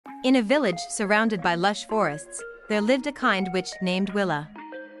In a village surrounded by lush forests, there lived a kind witch named Willa.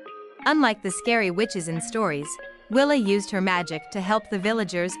 Unlike the scary witches in stories, Willa used her magic to help the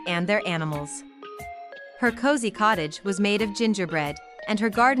villagers and their animals. Her cozy cottage was made of gingerbread, and her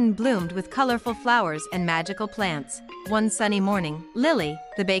garden bloomed with colorful flowers and magical plants. One sunny morning, Lily,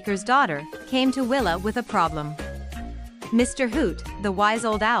 the baker's daughter, came to Willa with a problem. Mr. Hoot, the wise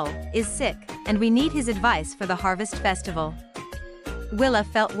old owl, is sick, and we need his advice for the harvest festival. Willa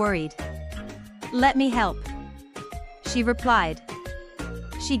felt worried. "Let me help," she replied.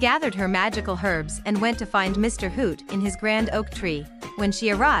 She gathered her magical herbs and went to find Mr. Hoot in his grand oak tree. When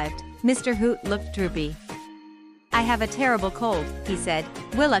she arrived, Mr. Hoot looked droopy. "I have a terrible cold," he said.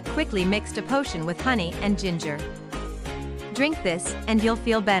 Willa quickly mixed a potion with honey and ginger. "Drink this, and you'll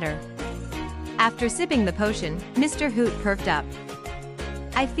feel better." After sipping the potion, Mr. Hoot perked up.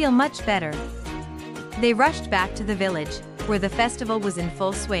 "I feel much better." They rushed back to the village, where the festival was in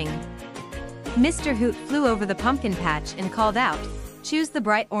full swing. Mr. Hoot flew over the pumpkin patch and called out, "Choose the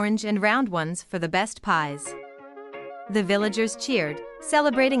bright orange and round ones for the best pies." The villagers cheered,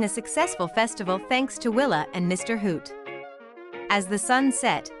 celebrating a successful festival thanks to Willa and Mr. Hoot. As the sun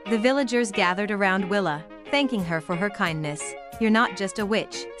set, the villagers gathered around Willa, thanking her for her kindness. "You're not just a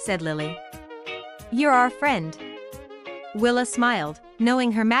witch," said Lily. "You're our friend." Willa smiled,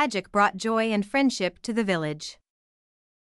 knowing her magic brought joy and friendship to the village.